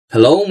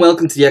Hello and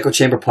welcome to the Echo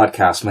Chamber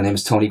podcast. My name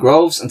is Tony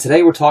Groves and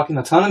today we're talking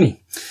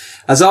autonomy.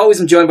 As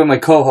always, I'm joined by my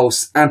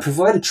co-host, and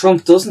provided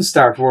Trump doesn't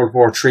start World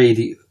War III,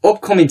 the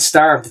upcoming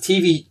star of the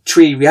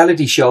TV3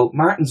 reality show,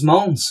 Martin's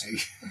Moans.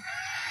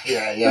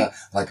 Yeah,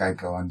 like I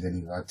go on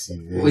Dinny Rod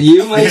TV. Well,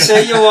 you may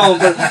say you won't,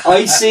 but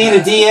I seen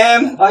a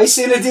DM,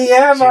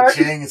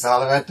 Martin. Ching, it's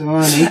all about the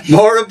money.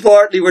 More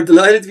importantly, we're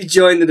delighted to be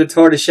joined in the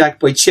Tortoise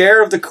Shack by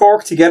chair of the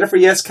Cork Together for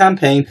Yes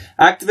campaign,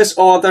 activist,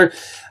 author,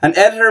 and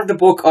editor of the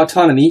book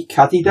Autonomy,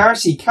 Cathy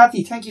Darcy.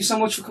 Cathy, thank you so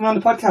much for coming on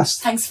the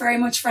podcast. Thanks very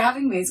much for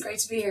having me. It's great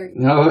to be here.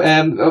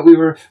 No, we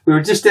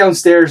were just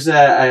downstairs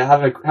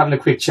having a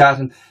quick chat,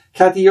 and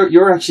Cathy,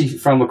 you're actually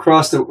from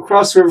across the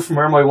river from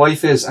where my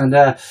wife is, and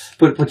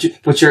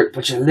but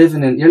you're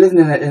living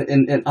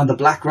in on the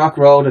Black Rock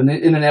Road and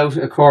in and out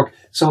of Cork.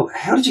 So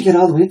how did you get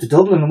all the way to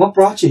Dublin, and what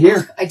brought you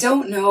here? I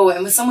don't know.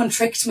 It was someone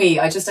tricked me.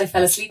 I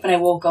fell asleep and I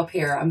woke up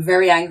here. I'm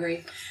very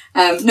angry.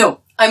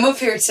 No, I'm up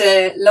here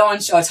to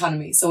launch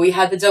Autonomy. So we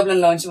had the Dublin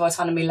launch of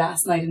Autonomy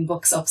last night in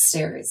Books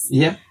Upstairs.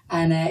 Yeah.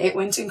 And it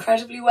went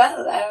incredibly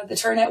well. The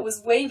turnout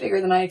was way bigger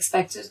than I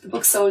expected. The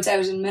book sold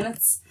out in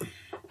minutes.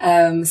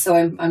 So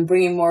I'm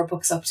bringing more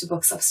books up to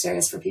Books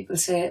Upstairs for people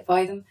to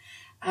buy them.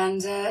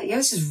 And, it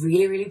was just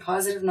really, really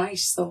positive night.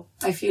 So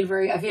I feel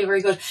very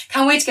good.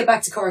 Can't wait to get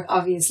back to Cork,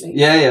 obviously.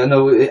 Yeah,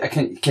 no, I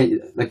can't,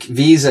 like,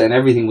 visa and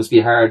everything must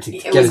be hard to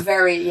get. It was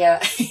very,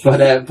 yeah.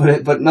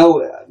 But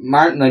no,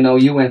 Martin, I know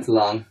you went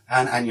along.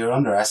 And you're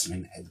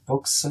underestimating, the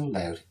book sold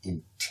out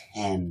in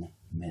 10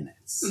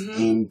 minutes.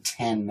 Mm-hmm. In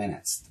 10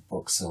 minutes, the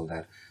book sold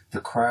out.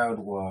 The crowd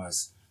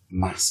was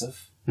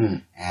massive.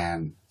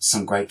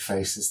 Some great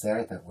faces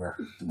there that were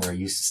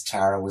used to.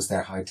 Tara was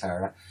there. Hi,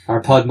 Tara.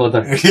 Our pod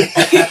mother.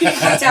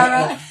 Hi,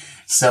 Tara.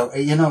 So,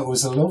 it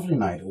was a lovely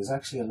night. It was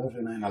actually a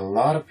lovely night. And a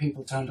lot of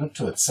people turned up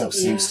to it. So it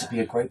seems to be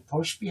a great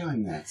push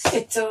behind this.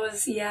 It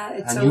does,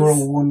 yeah. And you're a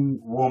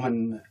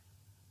one-woman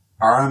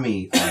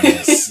army on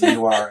this.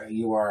 You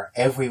are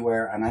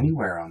everywhere and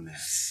anywhere on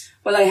this.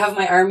 Well, I have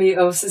my army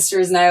of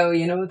sisters now.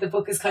 The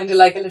book is kind of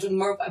like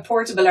a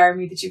portable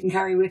army that you can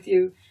carry with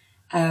you.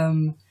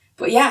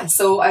 But yeah,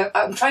 so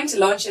I'm trying to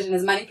launch it in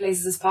as many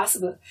places as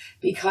possible,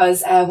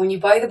 because when you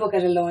buy the book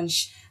at a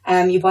launch,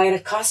 you buy it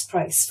at cost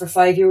price for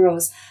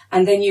 €5,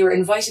 and then you're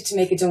invited to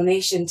make a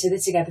donation to the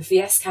Together for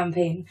Yes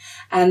campaign,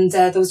 and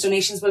those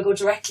donations will go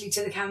directly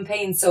to the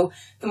campaign. So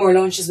the more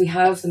launches we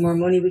have, the more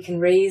money we can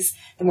raise,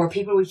 the more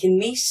people we can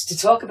meet to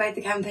talk about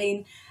the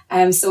campaign.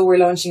 So we're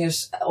launching it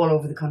all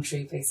over the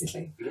country,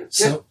 basically.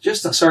 So,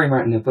 sorry,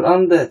 Martin, but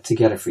on the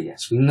Together for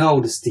Yes, we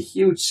noticed the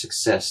huge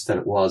success that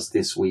it was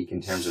this week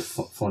in terms of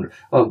fund.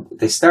 Well,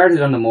 they started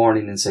on the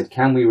morning and said,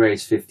 "Can we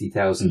raise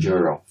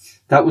 €50,000?"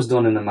 That was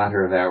done in a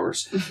matter of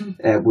hours.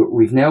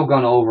 We've now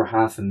gone over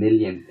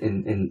 $500,000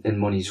 in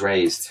monies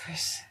raised.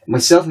 Right.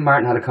 Myself and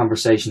Martin had a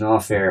conversation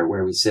off air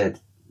where we said,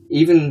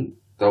 even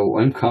though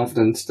I'm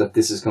confident that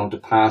this is going to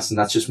pass, and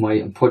that's just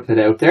I'm putting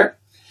it out there,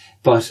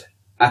 but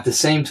at the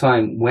same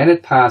time, when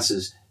it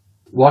passes,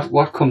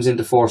 what comes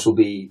into force will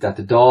be that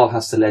the Dáil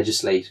has to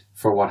legislate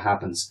for what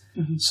happens.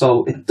 Mm-hmm.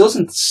 So it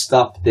doesn't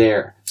stop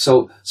there.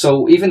 So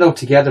even though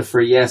Together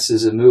for Yes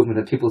is a movement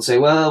that people say,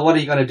 well, what are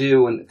you going to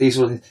do? And this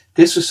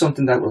was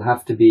something that will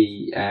have to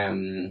be,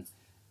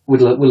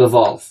 will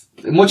evolve.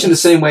 Much in the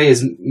same way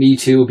as Me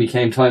Too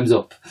became Time's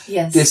Up.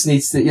 Yes. This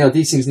needs to,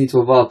 these things need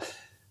to evolve.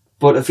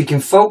 But if we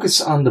can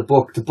focus on the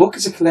book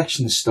is a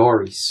collection of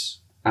stories.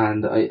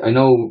 And I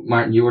know,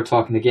 Martin, you were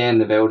talking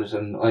again about it,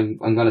 and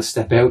I'm going to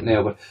step out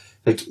now, but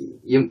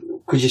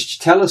could you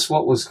tell us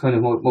what was kind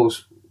of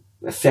most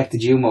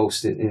affected you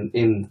most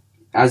in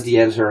as the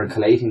editor and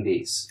collating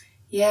these?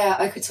 Yeah,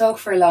 I could talk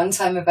for a long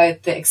time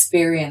about the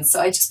experience. So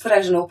I just put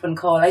out an open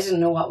call. I didn't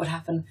know what would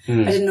happen.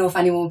 I didn't know if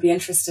anyone would be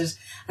interested.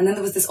 And then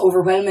there was this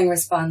overwhelming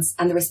response,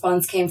 and the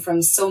response came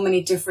from so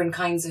many different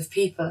kinds of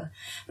people,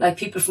 like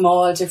people from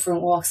all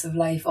different walks of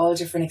life, all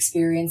different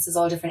experiences,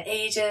 all different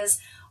ages,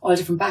 all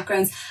different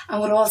backgrounds.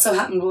 And what also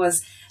happened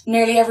was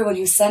nearly everyone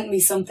who sent me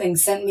something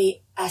sent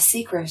me a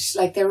secret,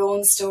 like their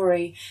own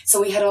story.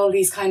 So we had all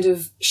these kind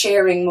of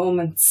sharing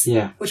moments,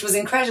 which was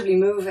incredibly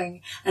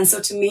moving. And so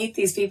to meet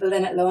these people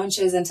then at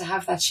launches and to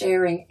have that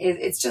sharing,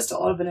 it's just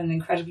all been an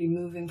incredibly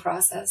moving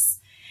process.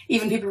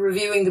 Even people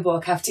reviewing the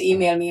book have to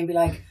email me and be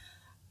like,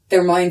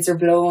 their minds are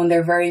blown,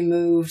 they're very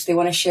moved, they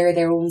want to share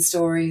their own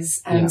stories.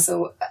 And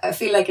so I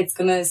feel like it's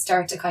going to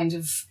start to kind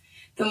of,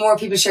 the more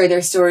people share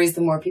their stories,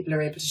 the more people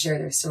are able to share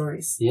their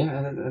stories.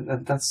 Yeah,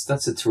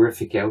 that's a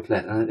terrific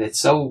outlet, and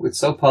it's so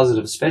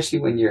positive, especially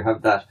when you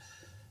have that.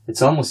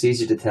 It's almost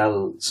easier to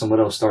tell some of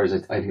those stories,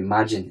 I'd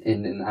imagine,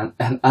 in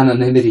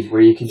anonymity,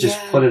 where you can just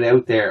put it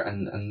out there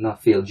and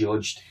not feel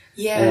judged.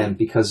 Yeah.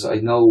 Because I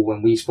know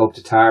when we spoke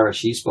to Tara,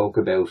 she spoke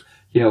about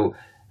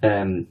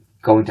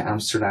going to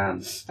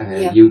Amsterdam,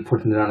 you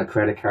putting it on a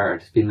credit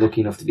card, being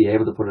lucky enough to be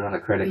able to put it on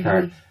a credit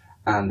card.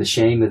 And the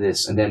shame of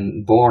this, and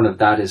then born of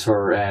that is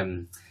her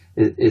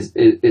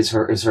is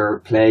her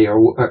play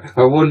or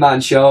her one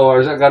man show,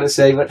 or I gotta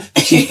say, but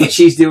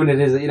she's doing it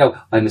as, you know,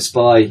 I'm a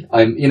spy.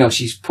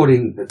 She's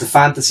putting the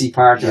fantasy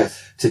part of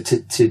it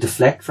to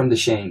deflect from the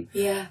shame.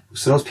 Yeah.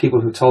 So those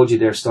people who told you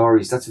their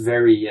stories, that's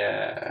very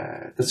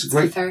that's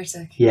great.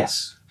 Cathartic.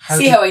 Yes. How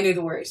I knew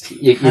the word.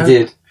 You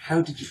did.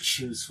 How did you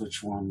choose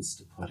which ones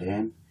to put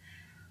in?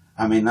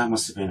 I mean, that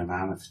must have been a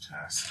mammoth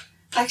task.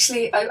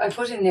 Actually, I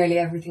put in nearly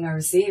everything I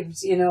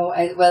received. You know,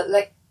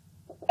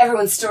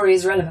 everyone's story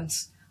is relevant,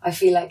 I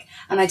feel like.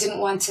 And I didn't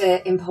want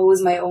to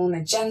impose my own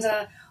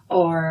agenda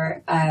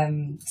or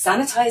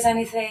sanitize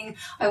anything.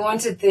 I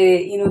wanted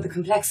the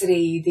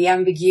complexity, the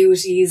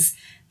ambiguities,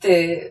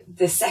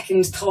 the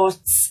second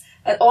thoughts,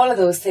 all of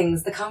those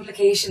things, the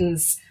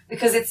complications,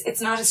 because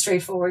it's not a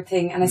straightforward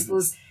thing. And I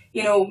suppose,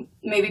 you know,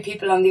 maybe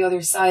people on the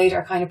other side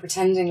are kind of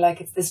pretending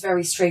like it's this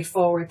very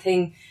straightforward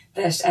thing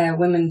that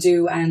women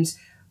do and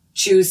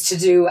choose to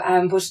do,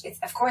 but it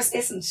of course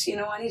isn't. You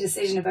know, any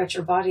decision about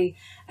your body,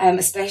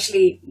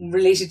 especially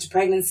related to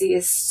pregnancy,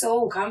 is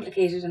so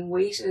complicated and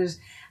weighted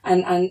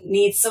and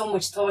needs so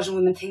much thought, and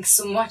women think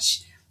so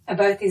much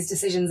about these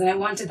decisions, and I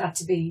wanted that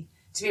to be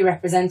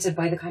represented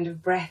by the kind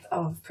of breadth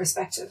of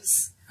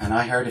perspectives. And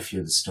I heard a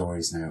few of the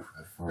stories now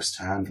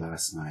firsthand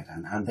last night,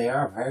 and they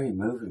are very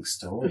moving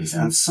stories,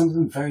 and some of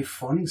them very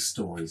funny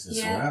stories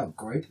as well.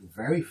 Great,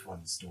 very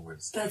funny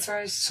stories. That's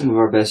right. Some of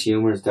our best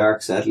humour is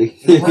dark, sadly.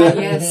 Well,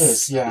 it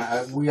is,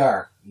 yeah. We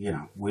are, you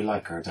know, we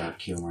like our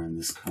dark humour in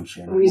this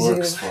country, and it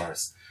works for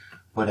us.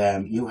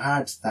 But you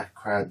had that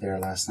crowd there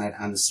last night,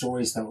 and the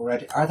stories that were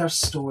read. Are there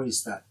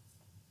stories that,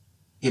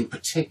 in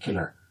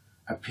particular,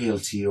 appeal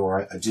to you,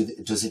 or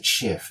does it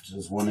shift?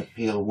 Does one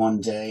appeal one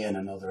day and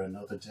another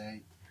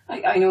day?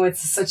 I know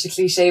it's such a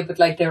cliche, but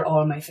like they're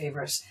all my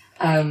favourite.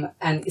 And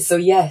so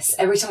yes,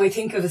 every time I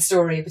think of a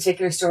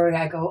particular story,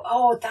 I go,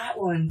 oh,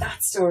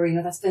 that story, you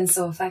know, that's been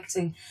so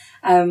affecting.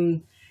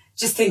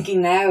 Just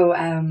thinking now,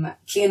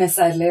 Cliona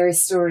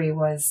Sadler's story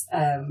was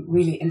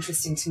really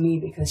interesting to me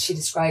because she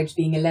described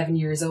being 11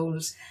 years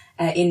old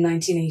in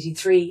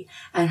 1983,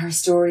 and her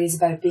story is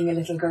about being a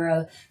little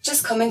girl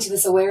just coming to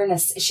this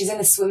awareness. She's in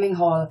a swimming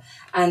hall,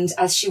 and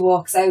as she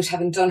walks out,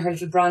 having done her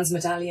little bronze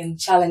medallion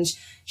challenge,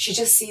 she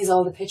just sees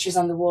all the pictures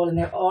on the wall, and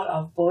they're all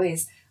of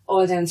boys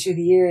all down through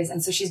the years.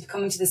 And so she's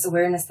coming to this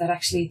awareness that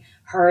actually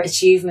her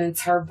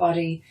achievements, her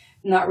body,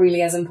 not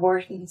really as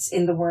important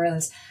in the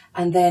world.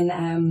 And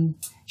then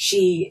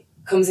she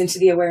comes into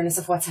the awareness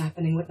of what's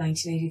happening with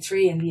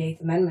 1983 and the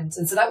Eighth Amendment.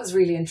 And so that was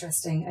really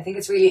interesting. I think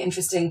it's really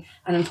interesting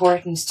and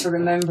important to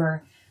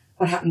remember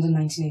what happened in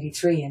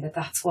 1983, and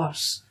that's what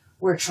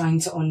we're trying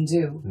to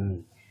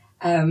undo.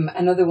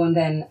 Another one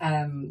then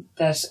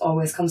that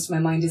always comes to my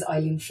mind is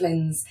Eileen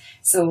Flynn's.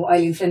 So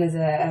Eileen Flynn is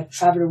a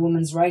traveller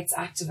women's rights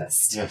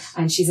activist,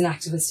 and she's an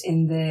activist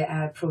in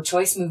the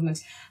pro-choice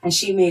movement. And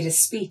she made a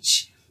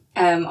speech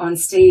on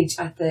stage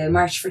at the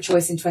March for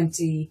Choice in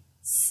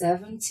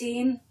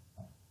 2017.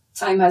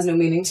 Time has no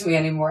meaning to me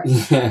anymore.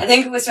 I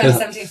think it was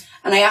 2017,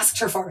 and I asked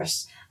her for it,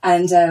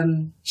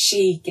 and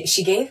she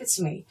gave it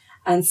to me.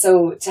 And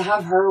so to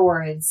have her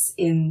words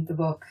in the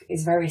book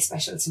is very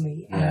special to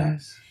me.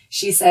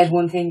 She said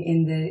one thing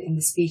in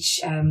the speech.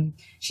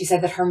 She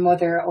said that her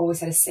mother always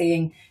had a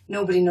saying: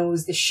 "Nobody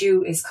knows the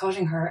shoe is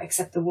cutting her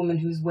except the woman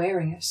who's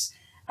wearing it."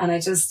 And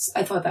I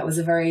thought that was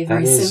a very,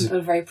 very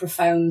simple, very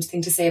profound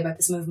thing to say about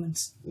this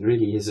movement. It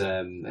really is.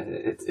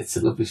 It's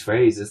a lovely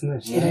phrase, isn't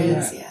it? It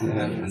is,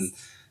 yeah.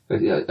 But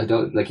I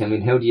don't like. I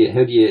mean, how do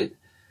you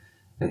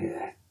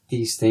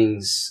these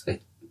things?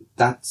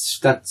 That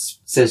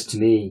says to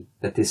me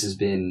that this has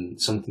been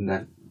something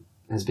that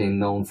has been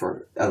known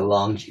for a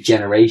long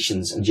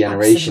generations and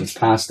generations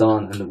passed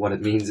on, and what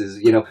it means is,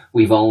 you know,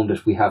 we've owned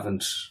it. We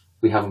haven't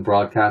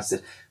broadcast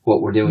it.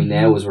 What we're doing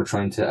now is we're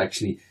trying to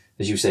actually,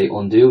 as you say,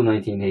 undo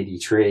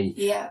 1983,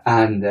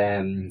 and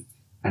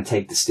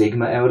take the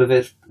stigma out of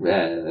it.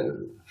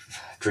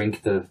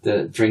 Drink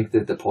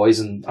the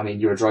poison. I mean,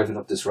 you were driving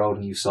up this road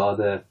and you saw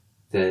the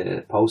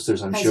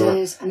posters, I'm sure. I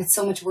did, and it's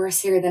so much worse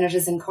here than it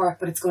is in Cork,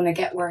 but it's going to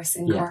get worse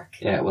in Cork.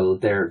 Yeah, well,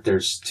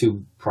 there's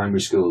 2 primary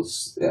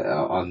schools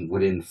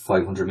within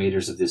 500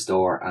 metres of this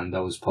door, and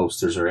those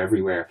posters are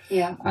everywhere.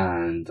 Yeah.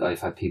 And I've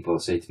had people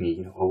say to me,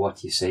 you know, well, what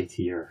do you say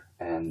to your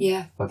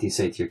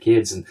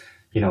kids? And,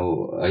 you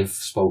know, I've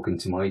spoken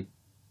to my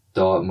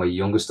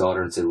youngest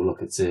daughter and said, well,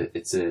 look, it's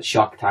a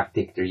shock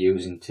tactic they're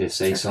using to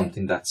say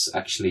something that's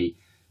actually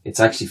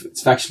incorrect.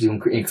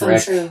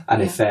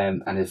 And if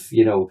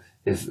you know,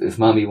 if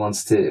mommy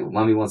wants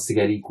to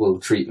get equal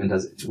treatment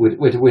as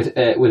with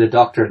a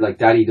doctor like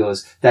daddy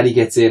does, daddy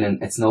gets in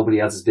and it's nobody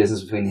else's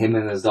business between him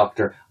and his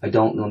doctor. I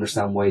don't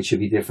understand why it should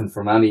be different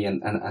for mommy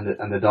and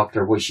the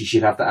doctor, why she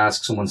should have to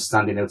ask someone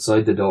standing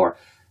outside the door.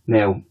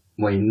 Now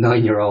my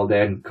 9-year-old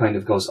then kind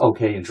of goes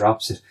okay and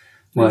drops it.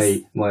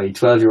 My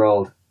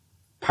 12-year-old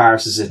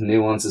parses it,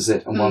 nuances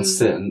it, and wants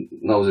to, and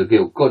knows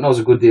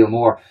a good deal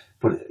more.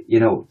 But, you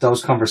know,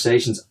 those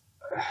conversations,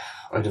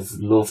 I'd have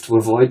loved to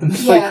avoid them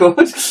if Yeah. I could.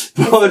 But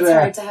It's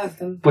hard to have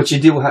them. but you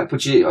do have,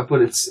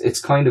 but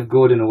it's kind of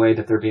good in a way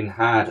that they're being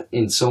had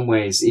in some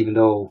ways, even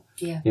though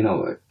you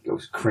know I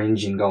was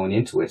cringing going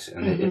into it,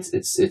 and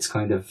it's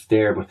kind of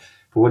there. But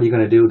what are you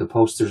going to do? The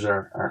posters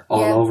are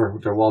all over.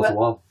 They're wall to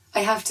wall.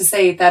 I have to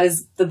say that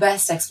is the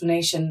best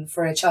explanation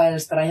for a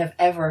child that I have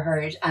ever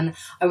heard. And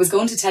I was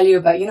going to tell you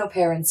about,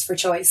 Parents for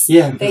Choice.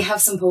 Yeah. They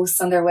have some posts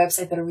on their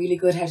website that are really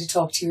good, how to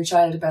talk to your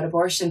child about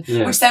abortion,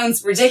 Yeah. which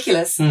sounds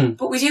ridiculous.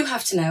 But we do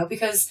have to now,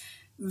 because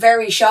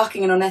very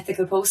shocking and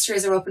unethical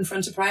posters are up in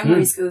front of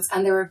primary schools,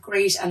 and there are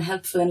great and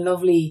helpful and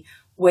lovely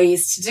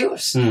ways to do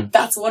it.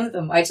 That's one of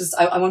them. I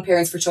want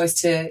Parents for Choice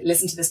to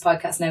listen to this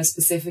podcast now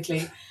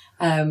specifically.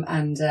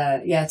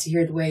 To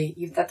hear the way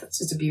that's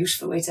just a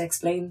beautiful way to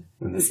explain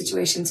the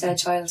situation to a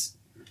child.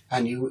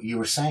 And you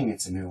were saying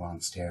it's a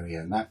nuanced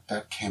area, and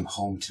that came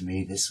home to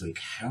me this week,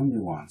 how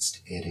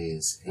nuanced it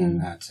is in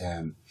that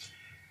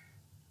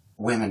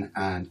women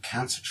and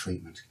cancer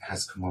treatment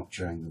has come up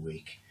during the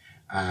week.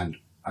 And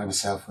I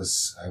myself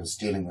was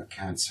dealing with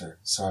cancer.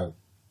 So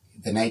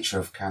the nature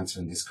of cancer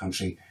in this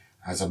country,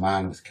 as a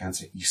man with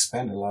cancer, you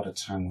spend a lot of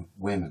time with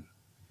women.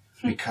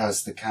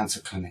 Because the cancer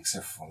clinics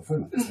are full of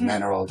women. The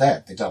men are all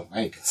dead. They don't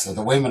make it. So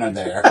the women are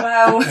there.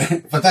 Wow.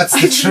 But that's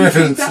the truth.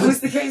 Think that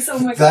was the case. Oh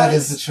my God. That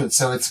is the truth.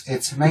 So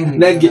it's mainly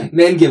men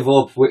give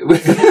up.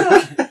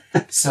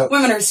 So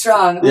women are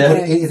strong. Yeah.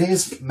 Okay. But it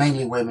is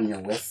mainly women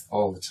you're with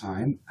all the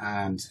time.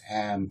 And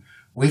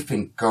we've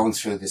been going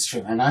through this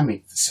trip, and I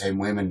meet the same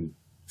women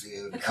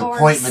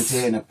appointment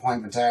in,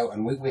 appointment out,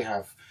 and we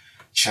have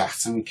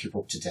chats and we keep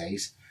up to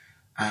date.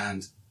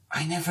 And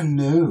I never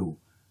knew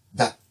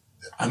that.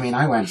 I mean,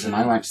 I went to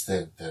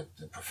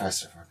the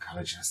professor of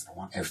oncology, and I said, I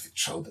want everything,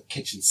 throw the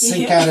kitchen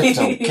sink at it,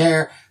 don't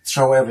care,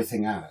 throw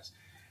everything at it.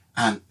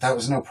 And that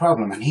was no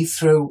problem. And he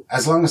threw,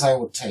 as long as I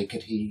would take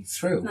it, he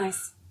threw.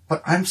 Nice.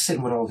 But I'm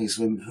sitting with all these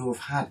women who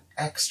have had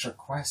extra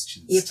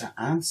questions to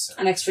answer.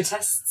 And extra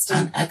tests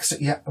done. And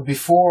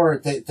before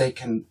they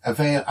can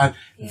avail, and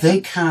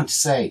they can't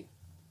say,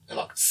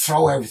 look,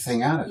 throw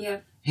everything at it. Yeah.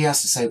 He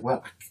has to say,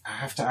 well, I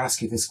have to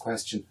ask you this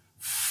question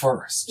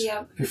first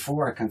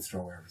before I can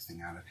throw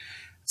everything at it.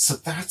 So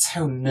that's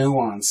how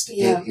nuanced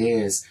it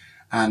is.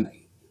 And,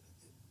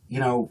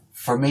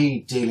 for me,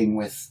 dealing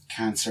with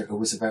cancer, it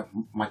was about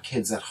my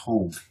kids at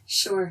home.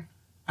 Sure.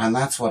 And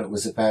that's what it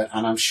was about.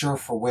 And I'm sure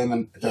for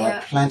women, there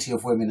are plenty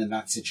of women in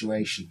that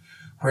situation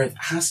where it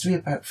has to be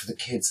about for the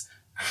kids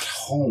at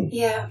home.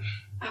 Yeah,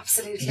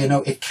 absolutely.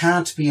 It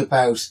can't be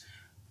about,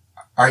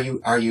 are you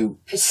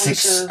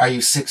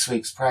Potential. 6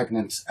 weeks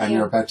pregnant and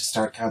you're about to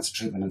start cancer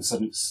treatment, and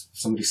suddenly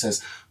somebody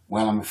says,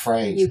 well, I'm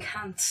afraid. You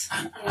can't.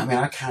 And, I mean,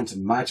 I can't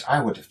imagine.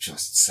 I would have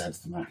just said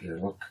to them, here,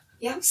 look,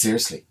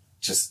 seriously,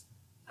 just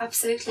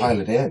absolutely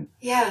pile it in.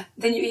 Yeah.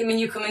 Then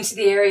you come into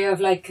the area of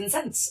like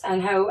consent,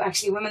 and how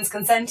actually women's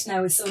consent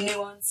now is so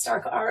nuanced.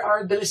 Our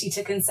ability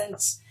to consent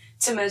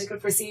to medical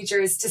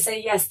procedures, to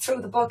say yes,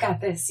 throw the book at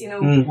this,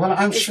 Well,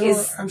 I'm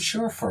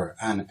sure for,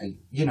 and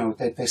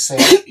they say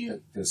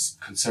that there's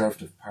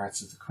conservative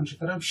parts of the country,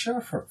 but I'm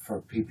sure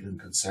for people in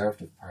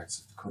conservative parts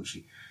of the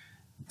country,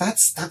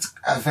 that's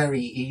a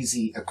very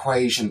easy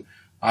equation,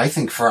 I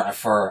think,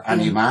 for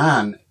any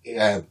man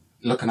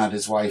looking at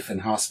his wife in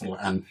hospital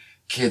and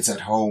kids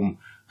at home,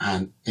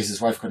 and is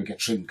his wife going to get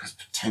treatment because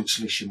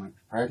potentially she might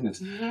be pregnant,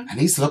 and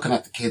he's looking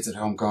at the kids at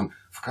home going,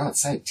 for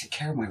God's sake, take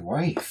care of my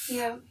wife.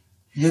 Yeah.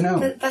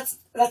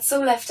 That's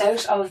so left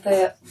out of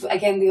the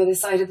other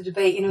side of the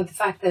debate. The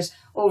fact that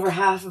over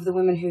half of the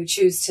women who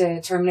choose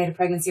to terminate a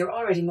pregnancy are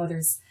already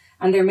mothers,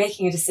 and they're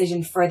making a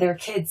decision for their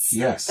kids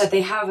that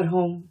they have at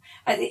home,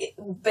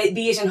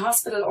 be it in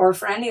hospital or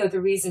for any other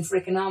reason, for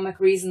economic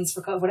reasons,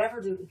 for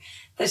whatever.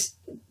 That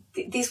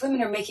these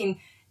women are making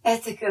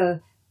ethical,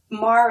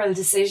 moral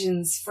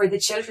decisions for the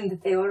children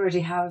that they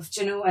already have,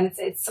 and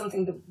it's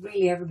something that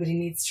really everybody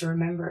needs to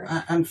remember.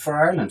 And for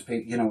Ireland,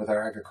 with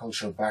our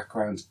agricultural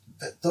background,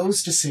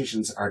 those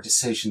decisions are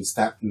decisions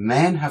that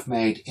men have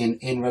made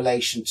in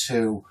relation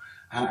to,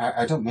 and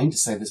I don't mean to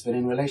say this, but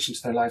in relation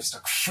to their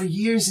livestock. For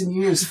years and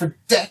years, for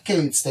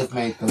decades, they've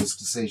made those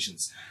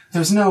decisions.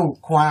 There's no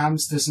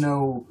qualms, there's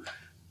no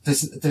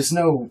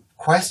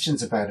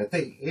questions about it.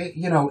 They,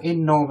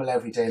 in normal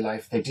everyday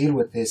life, they deal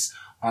with this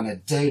on a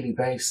daily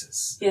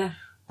basis. Yeah.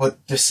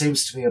 But there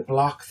seems to be a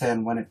block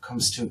then when it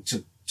comes to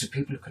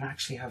people who can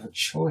actually have a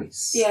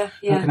choice. Yeah.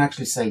 Who can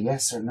actually say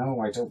yes or no,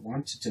 I don't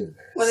want to do this.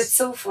 Well, it's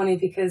so funny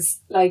because,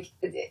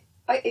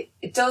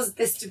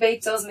 this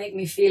debate does make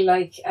me feel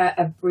like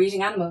a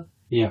breeding animal.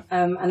 Yeah.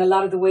 And a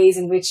lot of the ways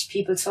in which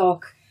people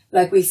talk,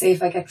 like we say,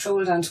 if I get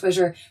trolled on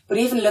Twitter, but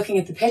even looking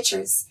at the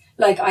pictures,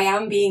 I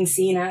am being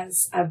seen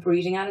as a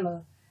breeding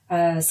animal.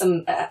 A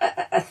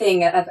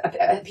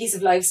piece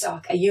of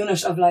livestock, a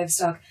unit of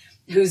livestock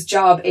whose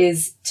job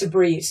is to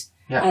breed.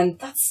 Yeah. And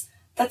that's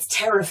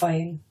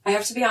terrifying. I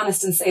have to be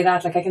honest and say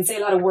that. I can say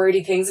a lot of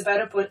wordy things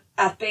about it, but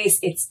at base,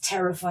 it's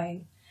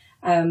terrifying.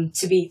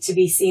 To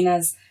be seen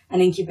as an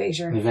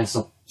incubator. A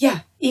vessel. Yeah.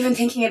 Even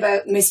thinking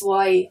about Miss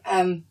Y,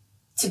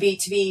 to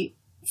be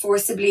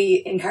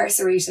forcibly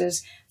incarcerated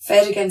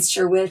fed against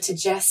your will to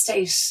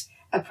gestate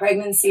a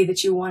pregnancy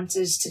that you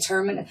wanted to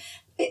terminate.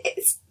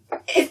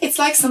 It's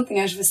like something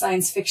out of a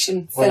science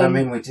fiction film. Well, I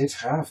mean, we did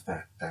have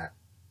that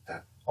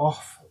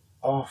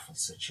awful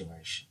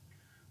situation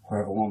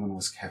where a woman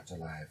was kept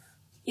alive.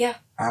 Yeah.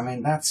 I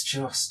mean, that's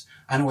just,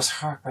 and it was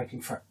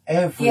heartbreaking for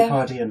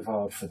everybody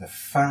involved, for the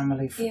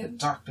family, for the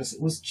doctors.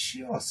 It was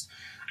just,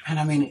 and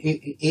I mean,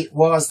 it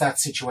was that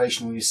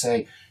situation where you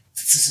say,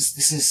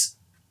 this is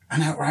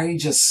an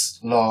outrageous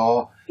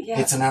law. Yeah,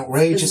 it's an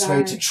outrageous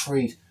way to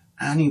treat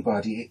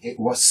anybody. It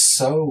was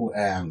so,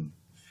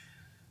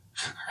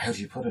 how do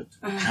you put it?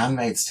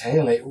 Handmaid's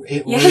Tale.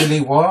 It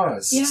really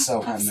was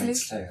so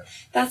Handmaid's Tale.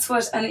 That's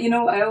what, and you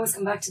know, I always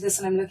come back to this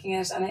when I'm looking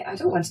at, and I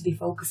don't want to be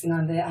focusing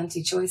on the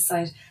anti-choice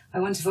side. I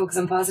want to focus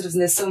on positives,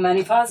 and there's so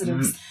many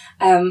positives.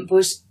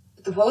 But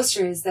the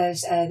poster is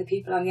that the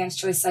people on the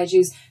anti-choice side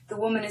use, the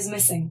woman is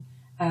missing.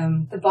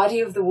 The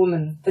body of the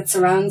woman that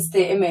surrounds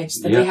the image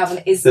that they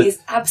have is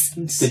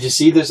absent. Did you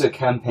see there's a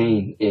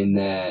campaign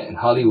in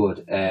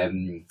Hollywood?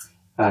 And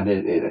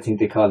I think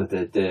they call it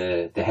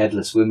the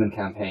Headless Women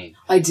campaign.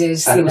 I did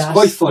see that. And it was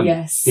quite funny.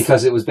 Yes.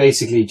 Because it was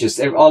basically just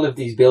all of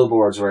these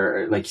billboards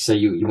where, like you say,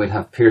 you might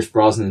have Pierce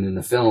Brosnan in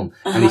the film,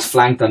 and he's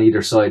flanked on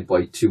either side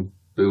by two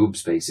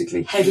boobs,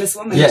 basically. Headless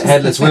women. Yeah,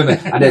 headless women.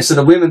 And then, so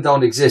the women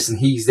don't exist, and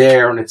he's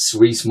there, and it's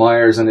Reese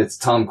Myers, and it's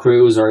Tom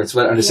Cruise, or it's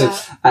whatever.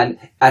 And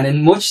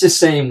in much the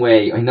same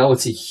way, I know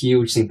it's a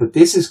huge thing, but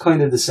this is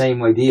kind of the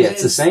same idea.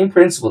 It's the same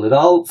principle. It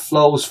all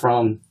flows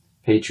from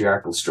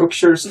patriarchal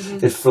structures.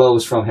 It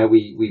flows from how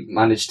we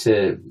manage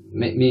to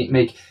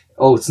make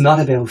it's not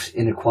about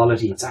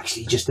inequality, it's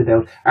actually just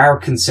about our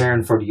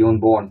concern for the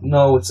unborn.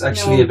 No, it's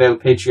actually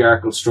about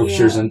patriarchal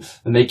structures and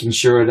making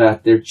sure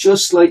that they're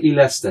just slightly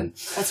less than.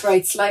 That's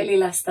right, slightly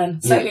less than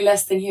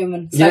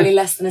human, slightly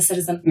less than a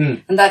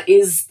citizen. And that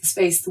is the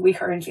space that we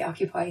currently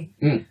occupy.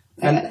 And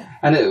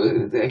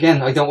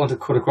again, I don't want to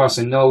cut across,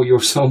 and know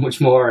you're so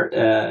much more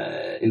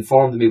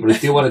informed than me, but I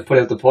do want to put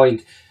out the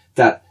point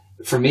that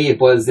for me, it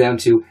boils down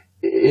to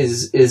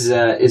does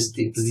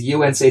the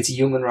UN say it's a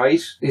human right?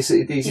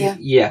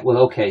 Well,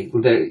 okay.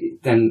 Well,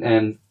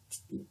 then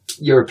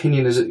your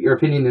opinion is your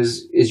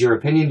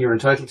opinion. You're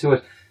entitled to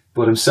it.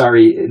 But I'm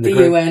sorry, the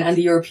UN and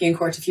the European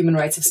Court of Human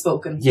Rights have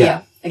spoken.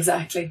 Yeah,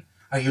 exactly.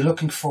 Are you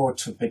looking forward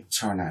to a big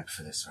turnout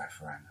for this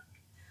referendum?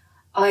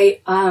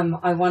 I am.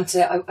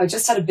 I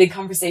just had a big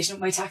conversation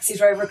with my taxi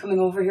driver coming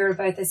over here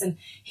about this, and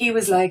he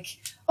was like,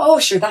 oh,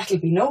 sure, that'll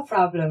be no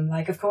problem.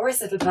 Like, of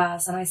course it'll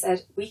pass. And I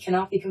said, we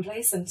cannot be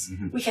complacent.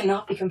 We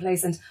cannot be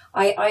complacent.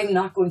 I'm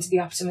not going to be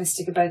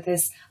optimistic about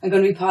this. I'm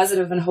going to be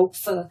positive and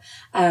hopeful.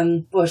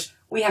 But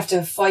we have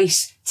to fight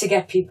to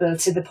get people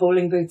to the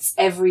polling booths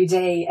every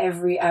day,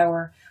 every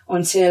hour,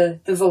 until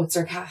the votes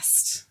are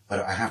cast. But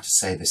I have to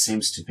say, there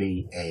seems to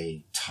be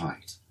a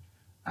tide.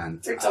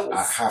 And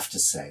I have to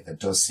say, there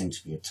does seem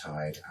to be a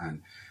tide,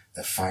 and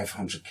the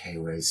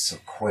 500k raised so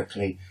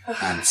quickly,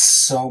 and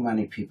so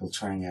many people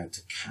turning out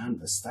to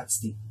canvass. That's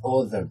the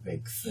other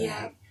big thing.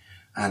 Yeah.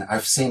 And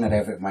I've seen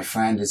it my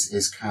friend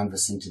is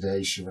canvassing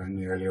today. She rang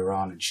me earlier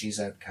on, and she's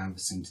out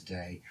canvassing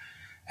today.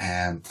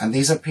 And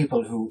these are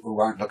people who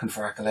aren't looking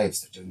for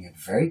accolades. They're doing it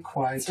very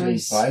quietly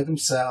by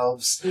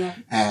themselves. Yeah.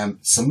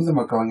 Some of them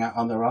are going out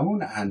on their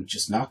own and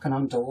just knocking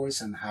on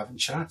doors and having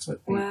chats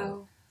with people.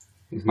 Wow.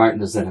 Martin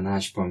does that in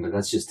Ashburn, but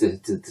that's just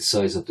to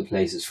size up the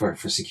places for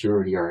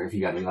security, or if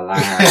you got an alarm.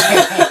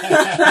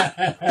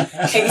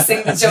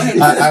 Casing the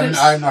joint.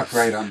 I'm not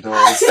great on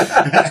doors.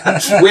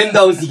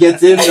 Windows he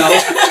gets in though.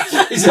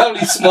 He's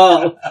only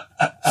small.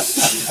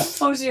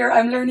 Oh dear,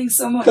 I'm learning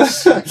so much.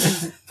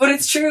 But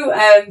it's true,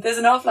 there's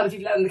an awful lot of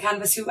people out on the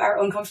canvas who are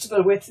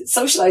uncomfortable with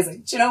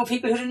socialising. Do you know,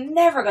 people who had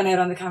never gone out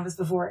on the canvas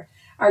before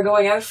are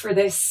going out for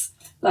this.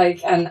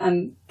 Like,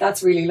 and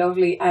that's really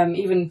lovely.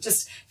 Even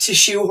just to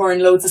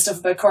shoehorn loads of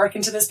stuff about Cork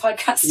into this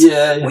podcast.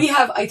 Yeah. We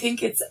have, I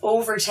think it's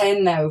over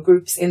 10 now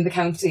groups in the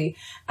county,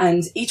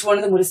 and each one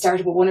of them would have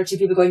started with one or two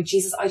people going,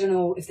 Jesus, I don't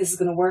know if this is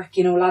going to work.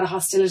 You know, a lot of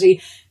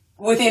hostility.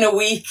 Within a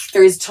week,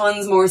 there's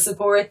tons more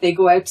support. They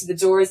go out to the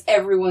doors.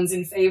 Everyone's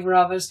in favour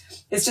of it.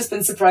 It's just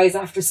been surprise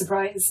after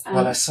surprise.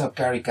 Well, I saw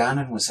Gary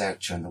Gannon was out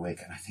during the week,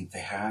 and I think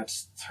they had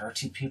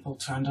 30 people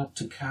turned up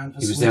to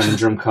canvass. He was down in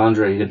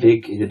Drumcondra. He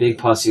had a big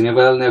posse.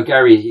 Now,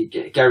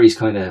 Gary's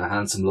kind of a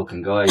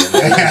handsome-looking guy.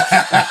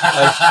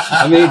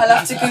 I mean, I'll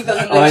have to Google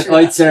him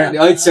later.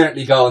 I'd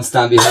certainly go and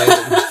stand behind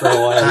him for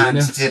a while.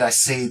 And did I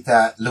see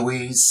that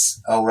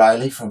Louise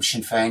O'Reilly from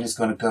Sinn Féin is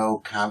going to go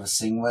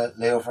canvassing with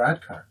Leo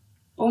Varadkar?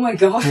 Oh my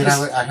God.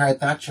 I heard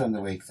that during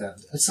the week.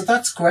 So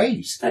that's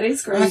great. That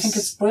is great. I think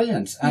it's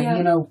brilliant. And,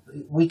 you know,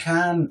 we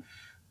can,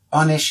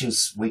 on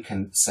issues, we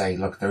can say,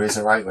 look, there is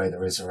a right way,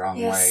 there is a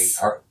wrong way.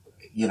 Or,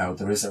 you know,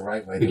 there is a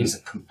right way, there is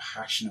a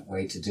compassionate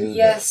way to do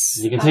this.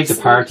 You can take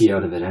the party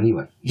out of it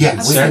anyway.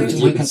 Yeah,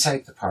 we can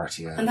take the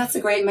party out. And that's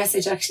a great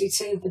message, actually,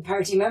 to the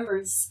party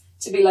members.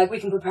 To be like, we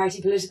can put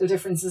party political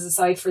differences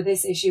aside for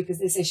this issue, because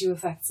this issue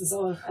affects us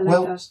all. I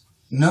like that.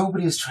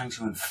 Nobody is trying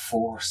to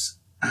enforce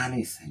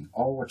anything.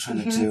 All we're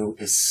trying to do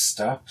is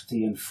stop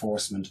the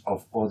enforcement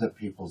of other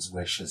people's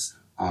wishes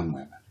on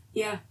women.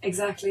 Yeah,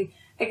 exactly.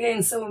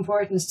 Again, so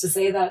important to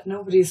say that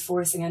nobody's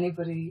forcing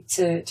anybody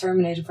to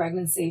terminate a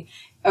pregnancy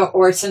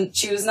or to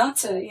choose not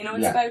to. You know,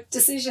 it's about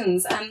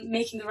decisions and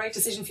making the right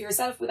decision for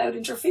yourself without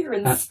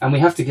interference. And we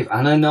have to give,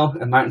 and I know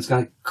Martin's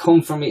going to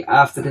come for me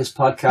after this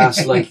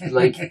podcast like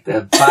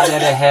the bat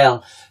out of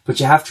hell, but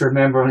you have to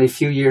remember only a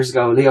few years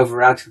ago, Leo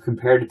Varadkar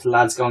compared it to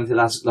lads going to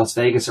Las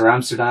Vegas or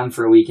Amsterdam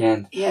for a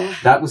weekend. Yeah.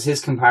 That was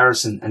his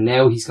comparison, and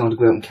now he's going to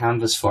go out and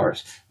canvass for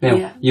it.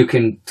 Now, you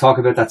can talk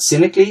about that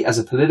cynically as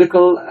a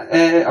political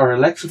or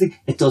electoral thing.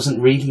 It doesn't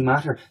really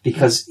matter,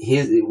 because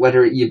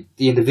whether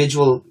the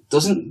individual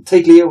doesn't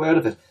take Leo out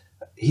of it,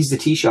 he's the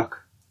Taoiseach,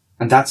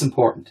 and that's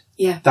important.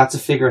 Yeah. That's a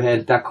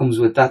figurehead that comes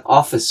with that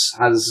office,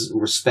 has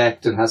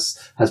respect and has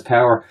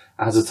power,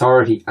 has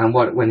authority, and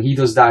when he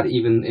does that,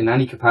 even in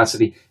any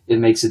capacity, it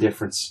makes a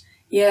difference.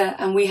 Yeah,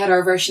 and we had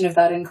our version of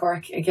that in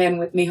Cork, again,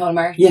 with Micheál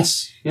Martin.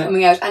 Yes. Yeah.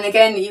 Coming out. And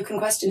again, you can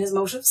question his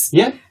motives.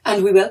 Yeah.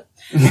 And we will.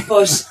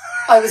 But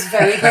I was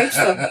very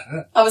grateful.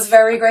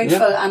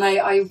 Yeah. And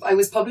I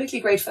was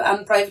publicly grateful,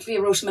 and privately I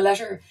wrote him a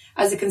letter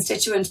as a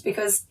constituent,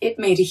 because it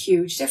made a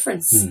huge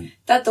difference.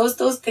 That those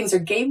things are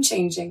game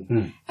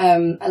changing.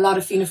 A lot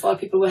of Fianna Fáil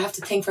people will have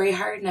to think very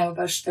hard now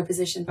about their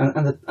position.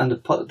 And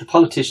the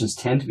politicians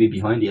tend to be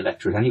behind the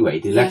electorate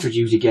anyway. The electorate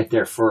usually get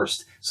there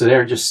first. So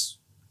they're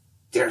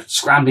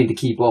scrambling to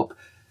keep up.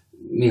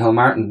 Micheál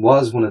Martin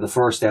was one of the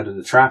first out of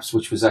the traps,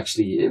 which was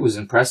it was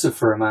impressive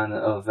for a man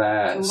of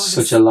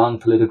such a long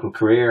political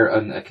career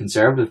and a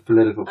conservative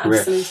political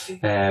career.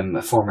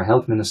 A former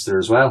health minister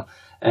as well.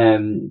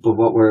 But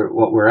what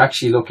we're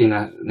actually looking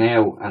at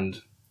now,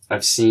 and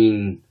I've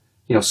seen,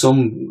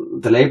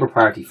 the Labour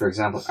Party, for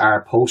example,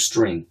 are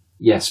postering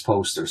yes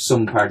posters.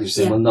 Some parties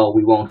say, well, no,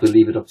 we won't. We'll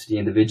leave it up to the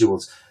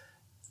individuals.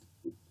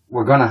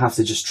 We're going to have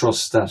to just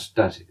trust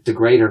that the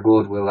greater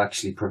good will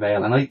actually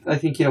prevail. And I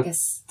think,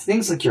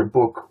 things like your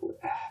book,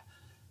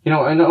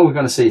 I know we're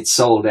going to say it's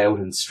sold out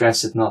and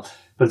stress it not,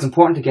 but it's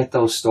important to get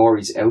those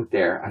stories out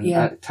there.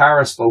 And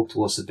Tara spoke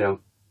to us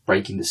about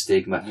breaking the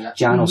stigma. Yeah.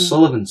 Jan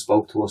O'Sullivan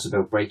spoke to us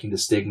about breaking the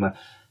stigma.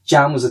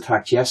 Jan was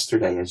attacked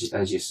yesterday,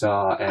 as you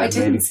saw. I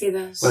didn't see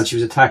that. Well, she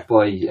was attacked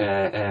by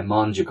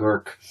Monja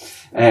Gurk.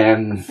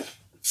 And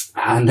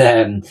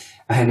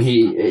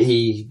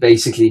he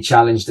basically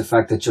challenged the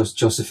fact that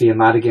Josephia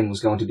Madigan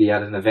was going to be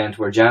at an event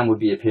where Jan would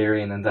be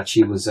appearing, and that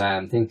she was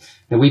Now,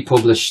 we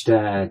published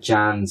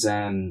Jan's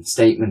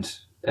statement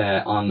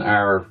on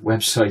our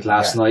website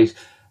last night,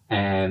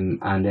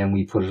 and then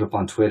we put it up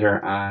on Twitter,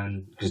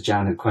 and because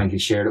Jan had kindly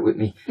shared it with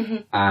me,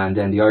 and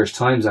then the Irish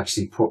Times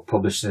actually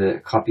published a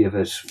copy of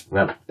it,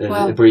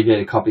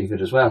 abbreviated copy of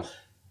it as well.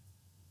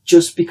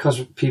 Just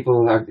because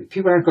people aren't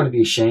going to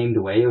be ashamed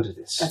away out of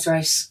this. That's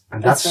right.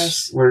 And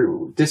that's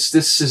right.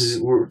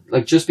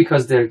 Just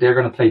because they're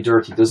going to play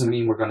dirty doesn't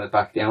mean we're going to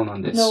back down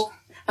on this. No,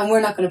 and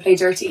we're not going to play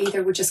dirty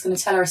either. We're just going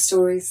to tell our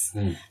stories.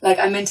 Like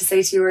I meant to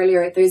say to you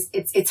earlier,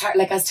 it's hard,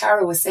 like as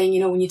Tara was saying,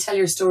 when you tell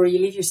your story, you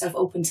leave yourself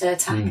open to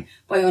attack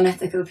by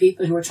unethical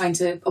people who are trying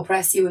to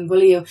oppress you and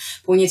bully you.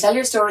 But when you tell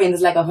your story and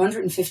there's like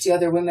 150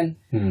 other women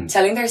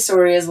telling their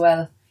story as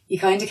well, you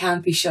kind of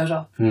can't be shut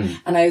up.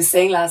 And I was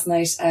saying last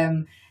night,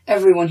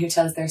 everyone who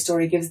tells their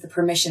story gives the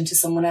permission to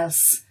someone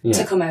else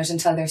to come out and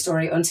tell their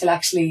story, until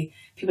actually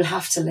people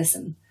have to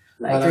listen.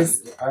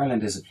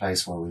 Ireland is a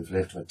place where we've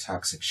lived with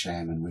toxic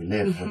shame, and we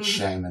live with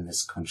shame in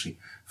this country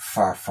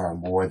far, far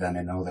more than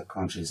in other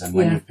countries. And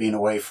when you've been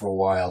away for a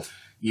while,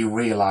 you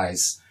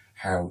realise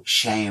how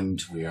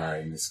shamed we are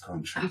in this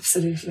country.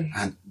 Absolutely.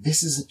 And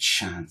this is a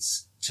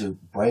chance to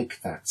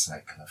break that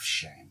cycle of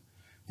shame.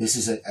 This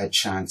is a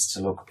chance to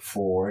look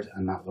forward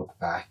and not look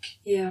back.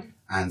 Yeah.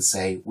 And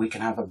say, we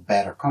can have a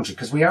better country,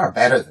 because we are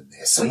better than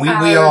this. And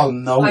we all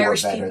know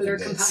Irish we're better than this. Irish people are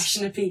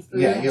compassionate people.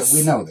 Yeah,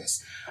 we know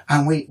this.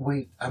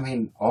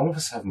 And all of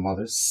us have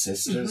mothers,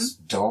 sisters,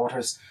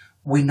 daughters.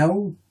 We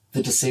know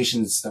the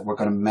decisions that we're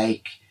going to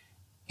make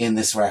in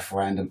this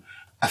referendum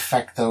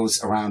affect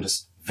those around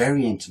us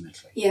very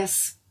intimately.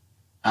 Yes.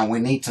 And we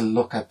need to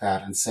look at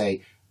that and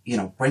say,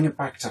 bring it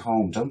back to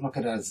home. Don't look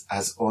at it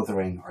as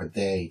othering or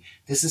they.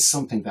 This is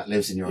something that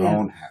lives in your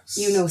own house.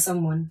 You know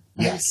someone.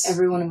 Yes.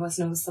 Every one of us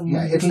knows someone.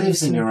 Yeah, it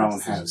lives in your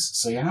own house.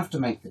 So you have to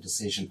make the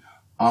decision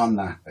on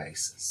that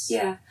basis.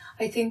 Yeah,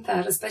 I think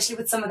that, especially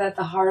with some of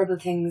the horrible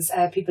things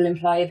people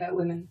imply about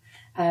women,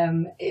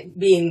 it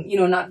being,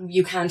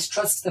 you can't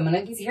trust them. And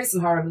I hear some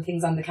horrible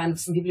things on the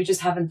canvas from people who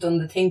just haven't done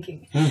the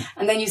thinking.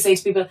 And then you say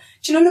to people,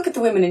 look at the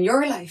women in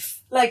your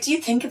life. Like, do you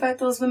think about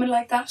those women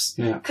like that?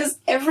 Because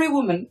every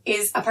woman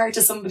is a part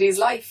of somebody's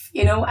life,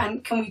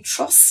 and can we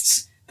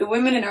trust the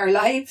women in our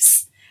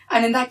lives?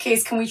 And in that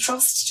case, can we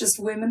trust just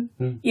women?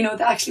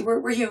 That actually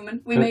we're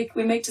human. We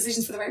make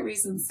decisions for the right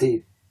reasons.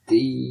 The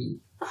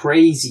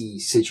crazy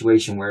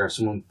situation where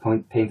someone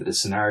painted a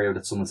scenario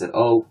that someone said,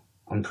 "Oh,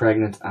 I'm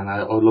pregnant, and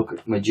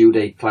look, my due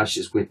date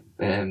clashes with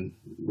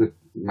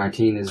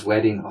Martina's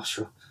wedding." Oh,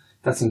 sure,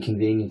 that's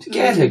inconvenient.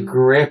 Get a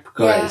grip,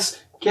 guys. Yeah.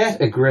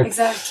 Get a grip.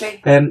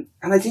 Exactly. And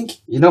I think,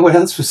 what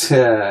else was,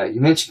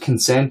 you mentioned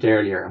consent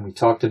earlier, and we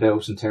talked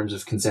about in terms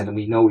of consent, and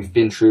we know we've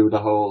been through the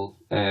whole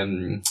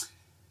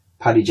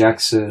Paddy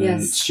Jackson,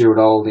 Yes. Stuart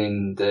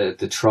Alding,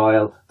 the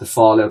trial, the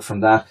fallout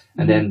from that,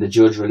 and then the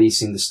judge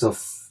releasing the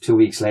stuff 2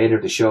 weeks later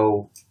to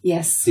show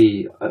Yes.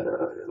 the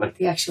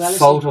The actuality.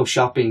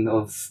 photoshopping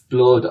of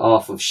blood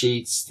off of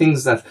sheets,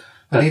 things that.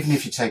 But even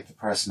if you take the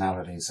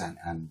personalities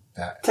and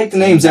Take the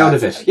names out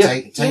of it,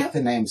 yeah. Take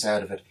the names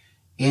out of it.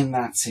 In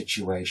that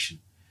situation,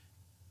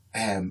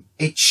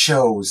 it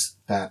shows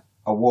that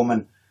a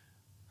woman,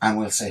 and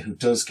we'll say who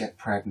does get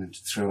pregnant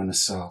through an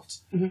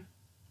assault,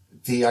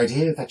 the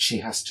idea that she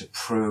has to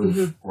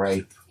prove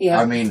rape,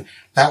 I mean,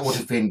 that would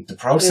have been, the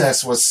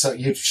process was, so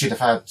she'd have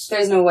had...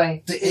 There's no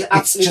way. It's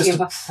absolutely just a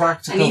impossible.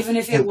 practical And even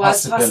if it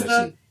was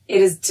possible,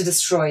 it is to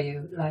destroy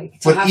you, like,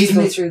 to have to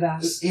go through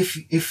that.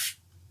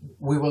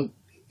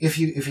 If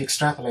you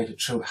extrapolate it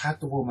through, had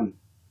the woman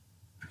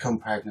become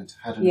pregnant,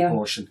 had an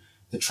abortion,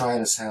 the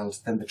trial is held,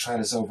 then the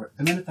trial is over.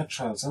 The minute that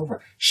trial's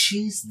over,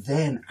 she's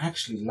then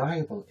actually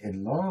liable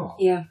in law.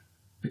 Yeah.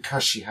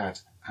 Because she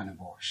had an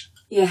abortion.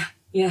 Yeah.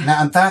 Yeah.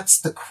 Now, and that's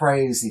the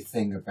crazy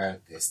thing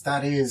about this.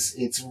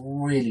 It's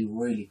really,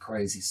 really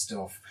crazy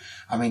stuff.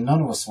 I mean,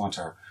 none of us want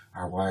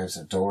our wives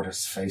or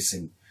daughters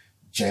facing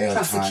jail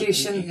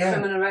prosecution, time.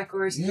 criminal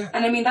records. Yeah.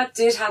 And I mean, that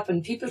did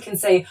happen. People can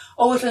say,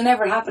 oh, it'll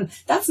never happen.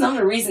 That's not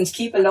a reason to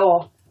keep a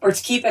law or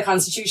to keep a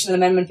constitutional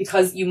amendment,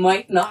 because you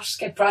might not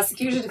get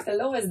prosecuted if the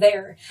law is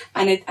there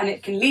and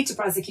it can lead to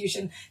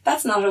prosecution.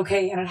 That's not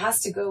okay, and it has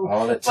to go.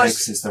 All it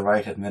takes is the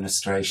right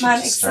administration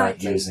to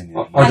start using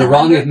it. Or the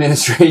wrong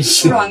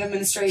administration. Wrong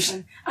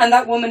administration. And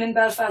that woman in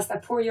Belfast,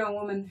 that poor young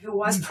woman who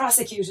was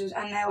prosecuted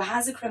and now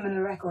has a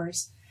criminal record,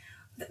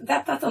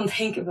 that's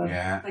unthinkable.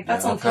 Yeah. Like,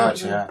 that's unthinkable.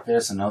 unthinkable. God, yeah.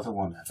 There's another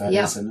one. That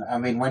is, I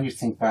mean, when you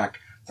think back,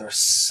 there are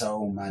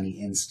so many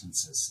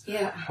instances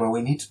where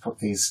we need to put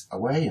these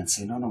away and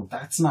say, no,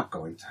 that's not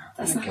going to happen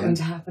That's again. not going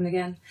to happen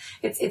again.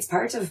 It's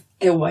part of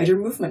a wider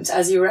movement,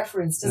 as you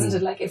referenced, isn't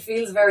it? Like, it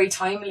feels very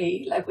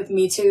timely, like with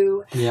Me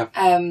Too. Yeah.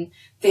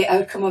 The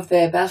outcome of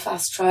the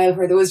Belfast trial,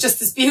 where there was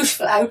just this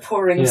beautiful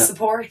outpouring of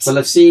support. Well,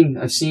 I've seen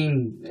I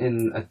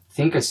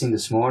think I've seen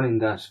this morning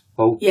that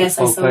both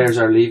players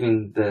are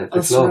leaving the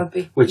club,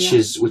 Rugby. which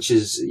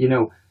is you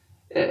know,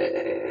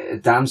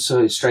 damn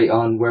so straight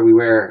on where we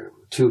were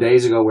 2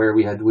 days ago, where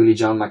we had Willie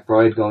John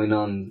McBride going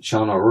on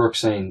Sean O'Rourke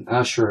saying,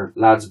 sure,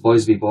 lads,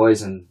 boys be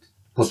boys, and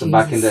put them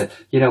back in the,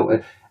 you know,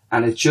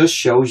 and it just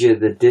shows you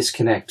the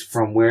disconnect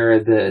from where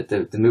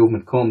the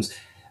movement comes.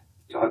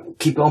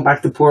 Keep going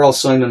back to poor old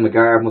Simon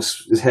McGarr.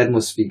 His head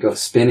must be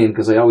spinning,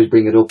 because I always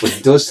bring it up, but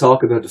he does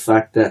talk about the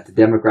fact that the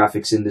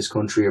demographics in this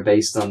country are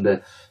based on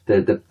the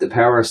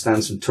power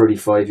stands from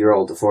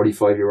 35-year-old to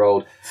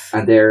 45-year-old,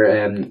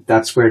 and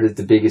that's where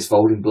the biggest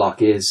voting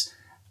bloc is,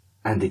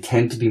 and they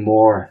tend to be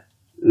more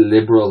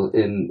liberal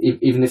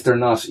even if they're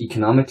not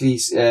economically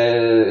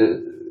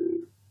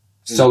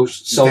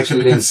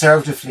socially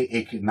conservatively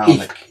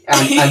economic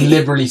and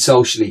liberally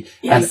socially.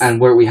 Yes. And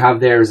where we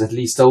have there is at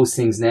least those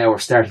things now are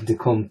starting to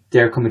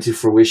coming to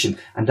fruition,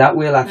 and that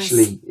will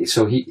actually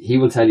so he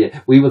will tell you,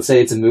 we will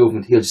say it's a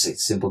movement, he'll just say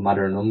it's a simple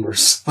matter of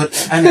numbers,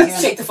 and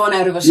again, take the fun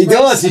out of it. He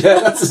does,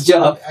 that's his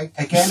job.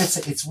 Again,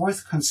 it's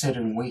worth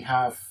considering. We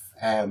have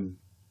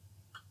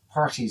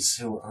parties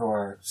who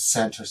are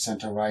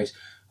centre right,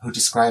 who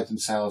describe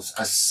themselves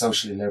as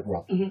socially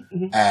liberal,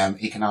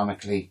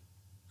 economically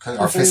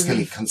or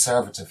fiscally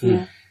conservative.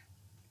 Yeah.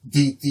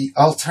 The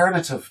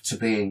alternative to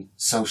being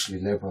socially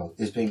liberal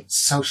is being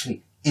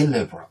socially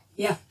illiberal.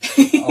 Yeah.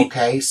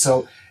 Okay,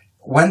 so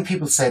when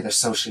people say they're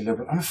socially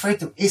liberal, I'm afraid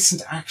there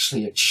isn't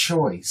actually a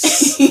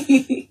choice.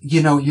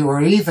 You know, you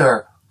are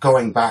either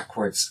going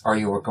backwards or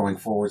you are going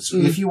forwards.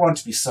 If you want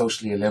to be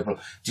socially illiberal,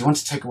 do you want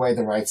to take away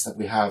the rights that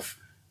we have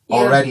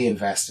already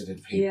invested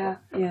in people?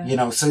 Yeah. You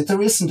know, so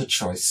there isn't a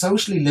choice.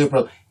 Socially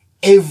liberal,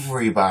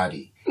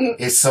 everybody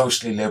is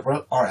socially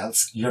liberal, or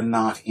else you're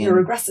not in. You're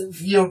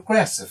aggressive. You're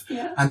aggressive.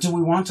 Yeah. And do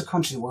we want a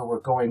country where we're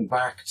going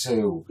back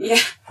to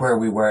where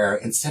we were,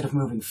 instead of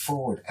moving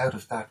forward out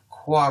of that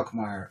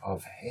quagmire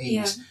of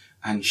hate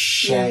and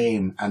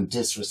shame and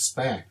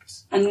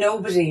disrespect? And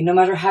nobody, no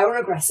matter how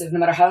regressive, no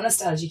matter how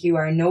nostalgic you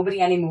are,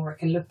 nobody anymore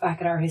can look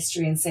back at our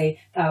history and say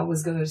that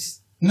was good.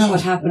 No,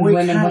 what happened we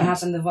women, can't. what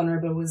happened the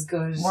vulnerable was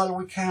good. Well,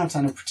 we can't,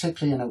 and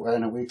particularly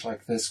in a week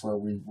like this where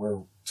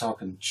we're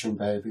talking chum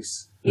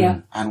babies,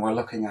 and we're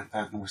looking at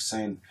that and we're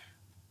saying,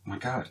 oh my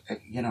God,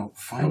 you know,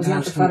 find out. It was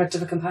not the product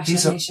of a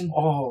compassionate nation. These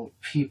are all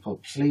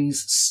people.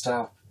 Please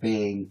stop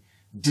being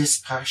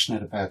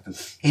dispassionate about them.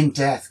 In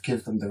death,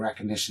 give them the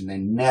recognition they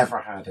never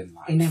had in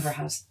life. They never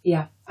had.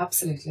 Yeah,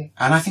 absolutely.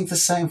 And I think the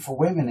same for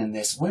women in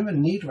this.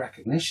 Women need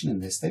recognition in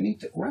this. They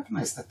need to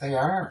recognise that they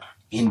are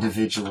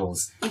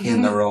individuals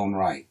in their own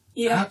right.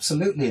 Yeah.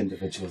 Absolutely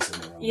individuals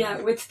in their own right.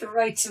 Yeah, with the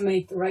right to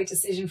make the right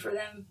decision for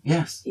them.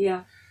 Yes.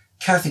 Yeah.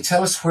 Kathy,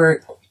 tell us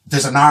where...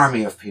 There's an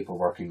army of people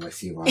working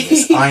with you on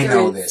this. I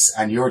know this.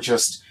 And you're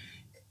just...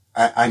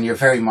 and you're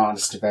very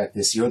modest about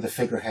this. You're the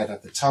figurehead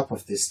at the top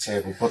of this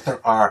table. But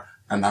there are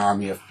an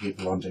army of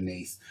people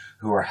underneath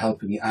who are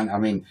helping you. And I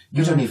mean,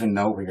 you don't even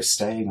know where you're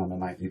staying on a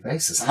nightly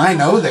basis. And I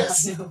know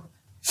this.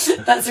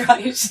 That's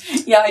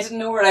right. Yeah, I didn't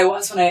know where I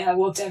was when I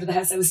walked out of the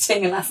house I was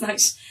staying in last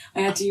night.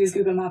 I had to use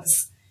Google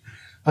Maps.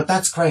 But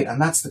that's great,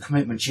 and that's the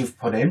commitment you've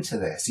put into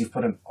this. You've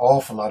put an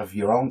awful lot of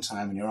your own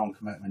time and your own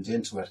commitment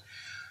into it.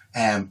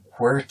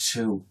 Where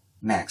to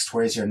next?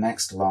 Where's your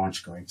next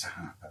launch going to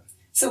happen?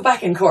 So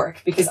back in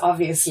Cork, because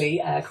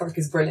obviously Cork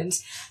is brilliant.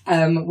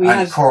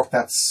 Cork,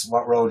 that's,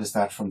 what road is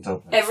that from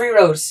Dublin? Every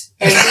road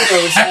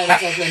out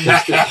of Dublin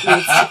leads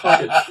to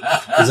Cork.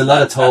 There's a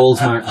lot of tolls,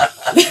 Martin.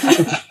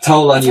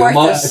 Toll on you,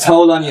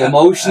 toll on you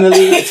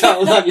emotionally, a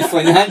toll on you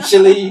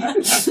financially.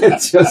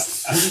 It's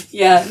just...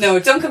 Yeah, no,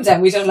 don't come down.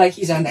 We don't like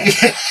you down there.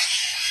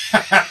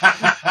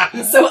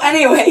 So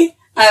anyway...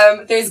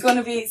 there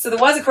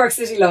was a Cork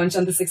City launch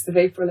on the 6th of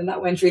April and that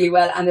went really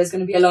well, and there's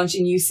going to be a launch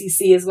in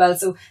UCC as well,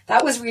 so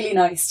that was really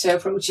nice to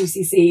approach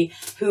UCC,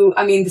 who,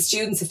 I mean, the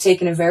students have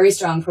taken a very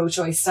strong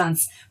pro-choice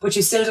stance, but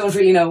you still don't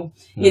really know,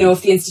 you know,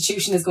 if the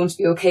institution is going to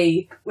be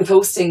okay with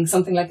hosting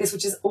something like this,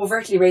 which is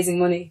overtly raising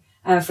money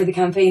for the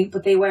campaign,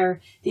 but the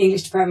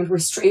English department were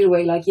straight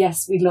away like,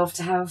 yes, we'd love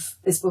to have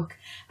this book,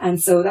 and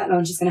so that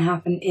launch is going to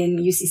happen in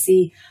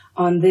UCC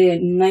on the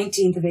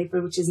 19th of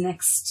April, which is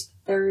next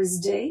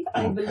Thursday,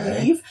 I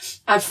believe,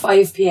 at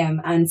 5 p.m.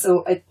 And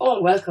so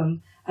all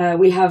welcome.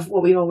 We'll have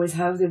what we always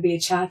have. There'll be a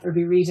chat, there'll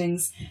be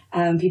readings.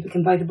 People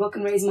can buy the book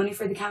and raise money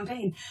for the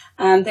campaign.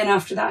 And then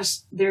after that,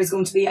 there's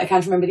going to be, I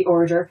can't remember the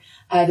order,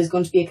 there's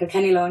going to be a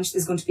Kilkenny launch,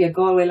 there's going to be a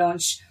Galway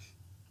launch,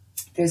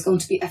 there's going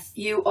to be a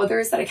few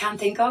others that I can't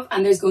think of,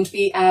 and there's going to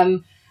be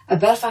a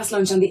Belfast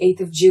launch on the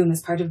 8th of June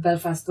as part of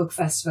Belfast Book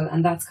Festival,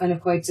 and that's kind of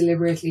quite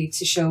deliberately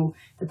to show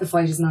that the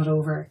fight is not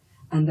over.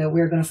 And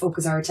we're going to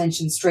focus our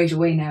attention straight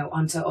away now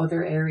onto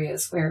other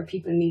areas where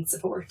people need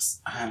support.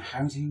 And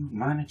how do you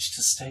manage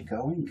to stay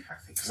going,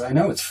 Kathy? Because I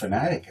know it's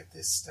frenetic at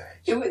this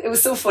stage. It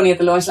was so funny at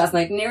the launch last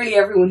night. Nearly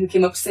everyone who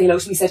came up to say hello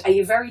to me said, "Are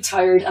you very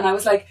tired?" And I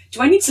was like,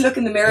 "Do I need to look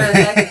in the mirror?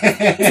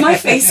 And is my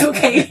face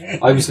okay?"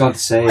 I was going to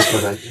say it,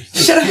 but I...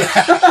 Shut up.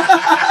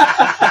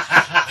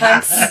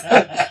 Thanks.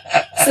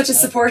 Such a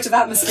supportive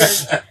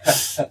atmosphere.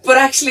 But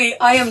actually,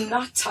 I am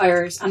not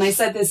tired. And I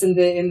said this in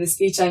the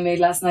speech I made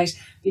last night,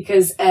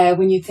 because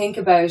when you think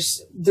about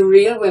the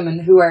real women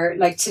who are,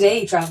 like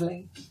today,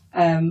 travelling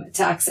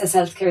to access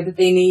healthcare that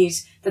they need,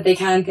 that they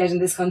can't get in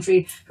this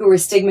country, who are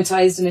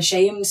stigmatised and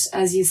ashamed,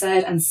 as you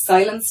said, and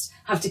silenced,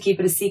 have to keep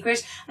it a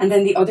secret. And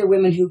then the other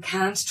women who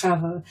can't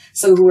travel,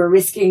 so who are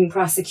risking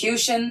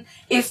prosecution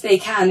if they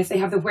have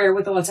the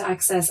wherewithal to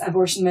access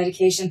abortion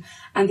medication,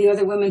 and the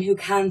other women who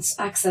can't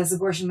access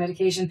abortion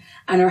medication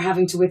and are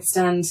having to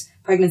withstand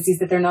pregnancies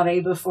that they're not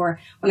able for.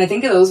 When I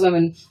think of those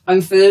women, I'm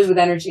filled with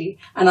energy,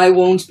 and I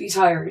won't be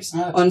tired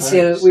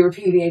until we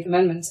repeal the 8th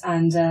Amendment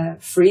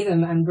and free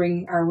them and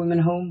bring our women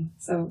home.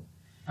 So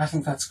I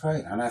think that's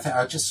great, and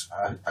I just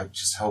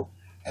hope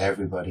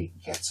everybody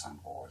gets on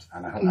board.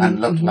 And I hope,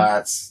 and look,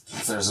 lads,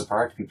 there's a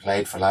part to be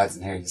played for lads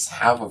in here. Just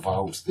have a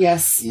vote.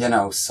 Yes. You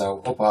know,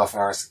 so up off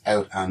arse,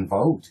 out and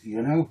vote.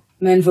 You know.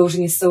 Men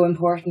voting is so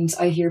important.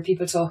 I hear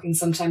people talking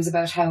sometimes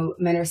about how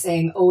men are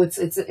saying, "Oh, it's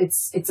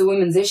a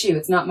women's issue.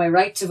 It's not my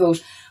right to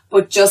vote."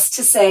 But just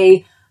to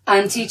say,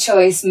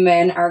 anti-choice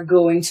men are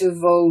going to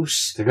vote.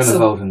 They're going to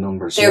vote in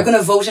numbers. They're going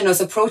to vote in us.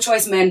 So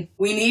pro-choice men,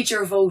 we need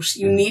your vote.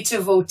 You need to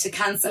vote to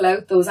cancel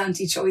out those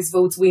anti-choice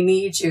votes. We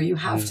need you. You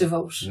have to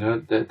vote. You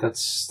know,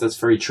 that's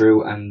very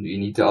true. And you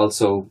need to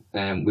also,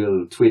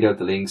 we'll tweet out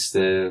the links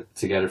to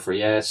Together for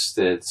Yes,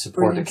 to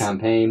support the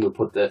campaign.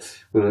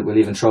 We'll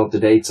even throw up the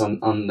dates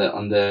on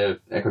the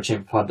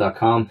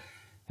echochamberpod.com.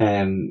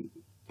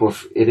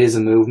 But it is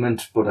a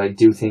movement, but I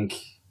do think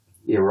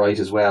you're right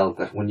as well,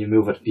 that when you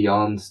move it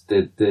beyond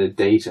the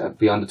date,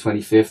 beyond the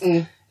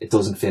 25th, it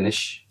doesn't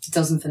finish. It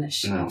doesn't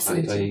finish. No,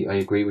 I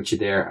agree with you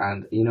there.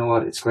 And you know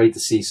what? It's great to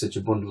see such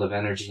a bundle of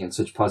energy and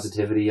such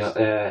positivity,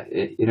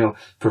 you know,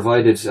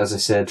 provided, as I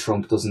said,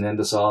 Trump doesn't end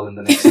us all in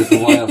the next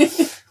little while.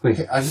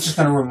 Okay, I'm just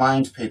going to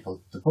remind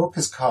people, the book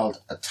is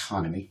called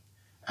Autonomy.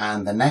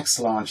 And the next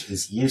launch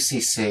is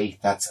UCC.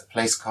 That's a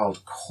place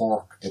called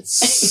Cork. It's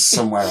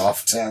somewhere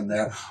off down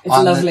there. It's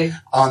lovely.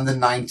 On the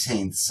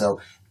 19th. So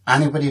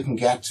anybody who can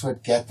get to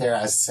it, get there.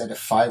 As I said,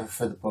 $5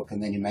 for the book,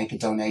 and then you make a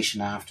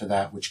donation after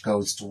that, which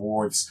goes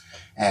towards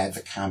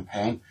the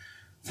campaign.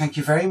 Thank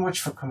you very much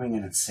for coming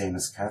in and seeing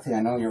us, Kathy.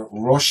 I know you're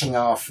rushing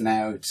off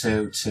now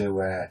to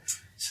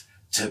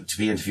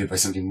be interviewed by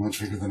somebody much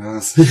bigger than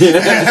us. That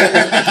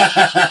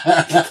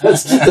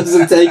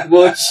doesn't take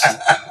much.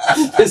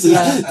 This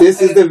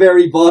is the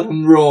very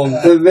bottom rung.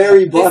 The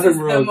very bottom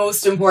rung. The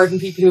most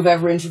important people who've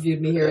ever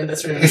interviewed me here in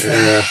this room.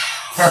 So.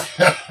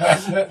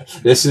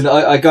 Listen,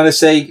 I gotta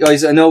say,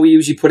 guys, I know we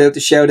usually put out the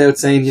shout out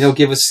saying, you know,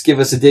 give us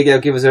a dig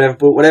out, give us whatever,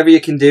 but whatever you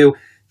can do,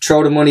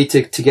 throw the money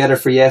Together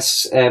for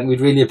Yes.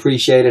 We'd really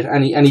appreciate it.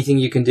 Anything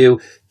you can do,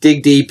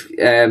 dig deep.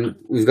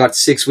 We've got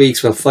 6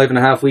 weeks,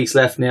 5.5 weeks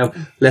left now.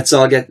 Let's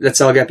all get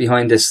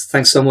behind this.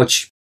 Thanks so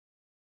much.